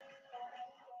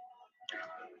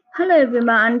Hello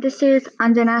everyone, this is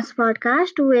Anjana's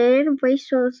podcast where we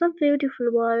show a beautiful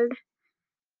world.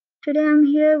 Today I'm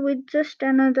here with just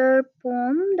another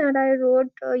poem that I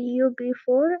wrote a year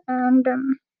before, and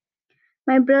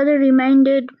my brother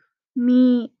reminded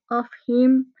me of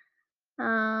him.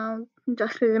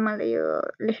 जसले चाहिँ मलाई यो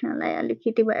लेख्नलाई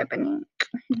अलिकति भए पनि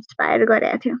inspire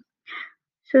गरेको थियो.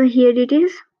 So here it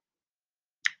is.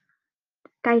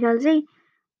 Title चाहिँ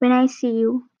When I See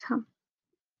You छ.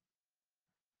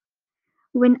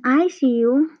 When I see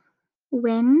you,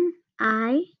 when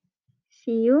I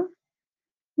see you,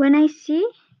 when I see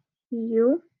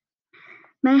you,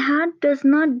 my heart does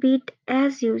not beat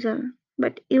as usual,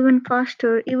 but even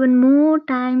faster, even more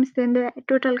times than the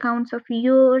total counts of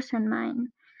yours and mine,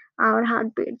 our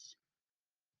heartbeats.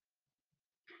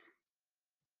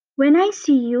 When I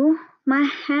see you, my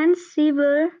hands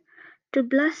shiver to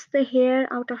blush the hair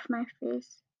out of my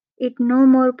face. It no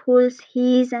more pulls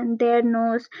his and their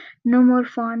nose, no more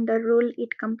fun the rule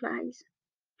it complies.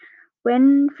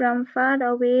 When from far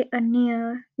away or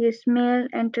near, your smell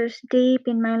enters deep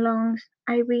in my lungs,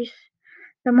 I wish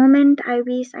the moment I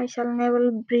wish I shall never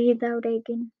breathe out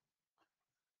again.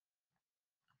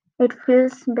 It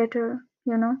feels better.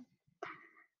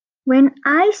 When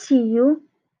I see you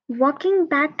walking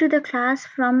back to the class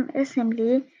from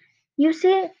assembly, you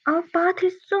say our path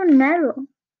is so narrow,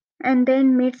 and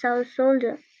then meets our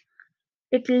shoulder.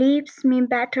 It leaves me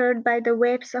battered by the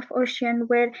waves of ocean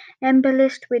where,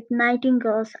 embellished with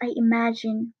nightingales, I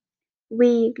imagine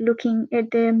we looking at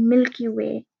the Milky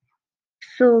Way,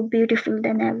 so beautiful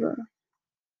than ever.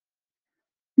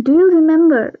 Do you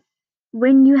remember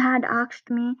when you had asked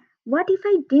me, what if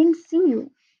I didn't see you?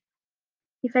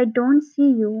 If I don't see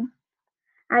you,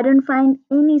 I don't find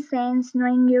any sense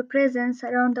knowing your presence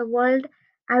around the world.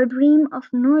 I would dream of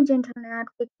no gentle nap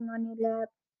taking on your lap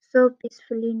so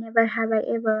peacefully. Never have I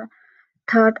ever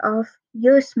thought of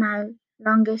your smile,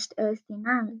 longest as the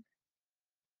night.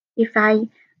 If I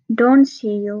don't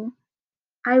see you,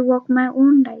 I walk my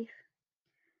own life.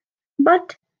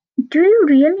 But do you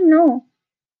really know?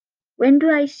 When do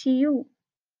I see you?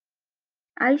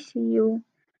 I see you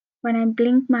when I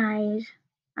blink my eyes.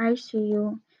 I see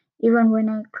you even when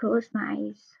I close my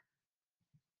eyes.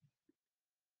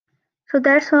 So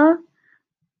that's all.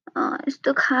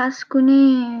 यस्तो खास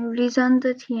कुनै region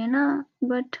त थिएन,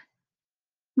 but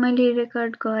मैले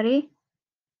record गरेँ.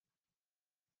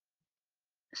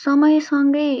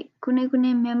 समयसँगै कुनै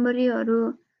कुनै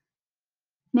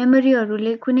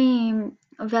मेमोरीहरूले कुनै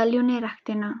भ्याल्यु नै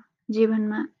राख्दैन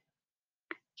जीवनमा,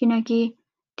 किनकि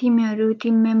तिमीहरू ती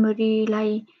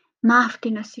मेमोरीलाई माफ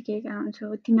दिन सिकेका हुन्छौ,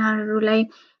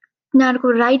 तिनीहरूको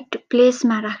राइट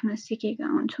प्लेसमा राख्न सिकेका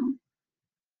हुन्छौ.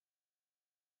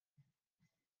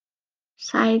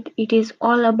 सायद it is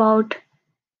all about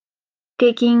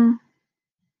taking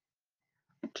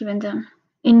के भन्छ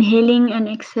inhaling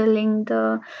and exhaling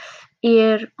the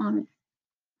air on.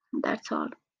 That's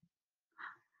all.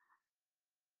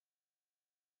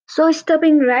 So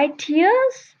stopping right here,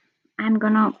 I'm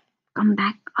gonna come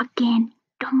back again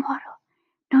tomorrow.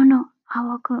 No,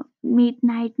 I'll go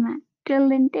midnight man. Till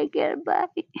then, take care. Bye.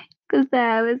 Because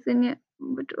I was in it,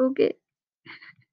 but okay.